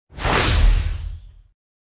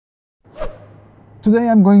Today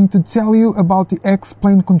I'm going to tell you about the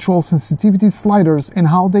X-plane control sensitivity sliders and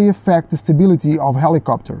how they affect the stability of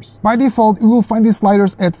helicopters. By default, you will find these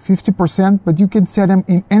sliders at 50%, but you can set them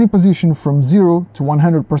in any position from 0 to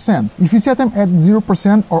 100%. If you set them at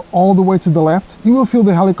 0% or all the way to the left, you will feel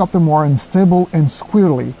the helicopter more unstable and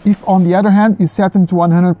squirrely. If on the other hand you set them to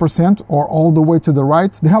 100% or all the way to the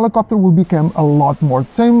right, the helicopter will become a lot more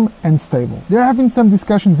tame and stable. There have been some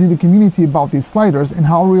discussions in the community about these sliders and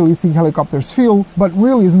how realistic helicopters feel, but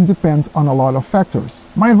realism depends on a lot of factors.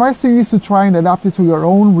 My advice to you is to try and adapt it to your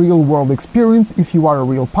own real-world experience if you are a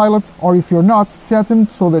real pilot, or if you're not, set them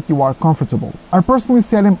so that you are comfortable. I personally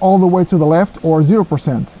set them all the way to the left or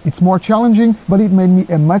 0%. It's more challenging, but it made me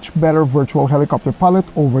a much better virtual helicopter pilot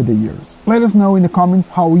over the years. Let us know in the comments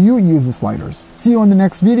how you use the sliders. See you on the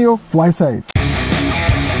next video. Fly safe!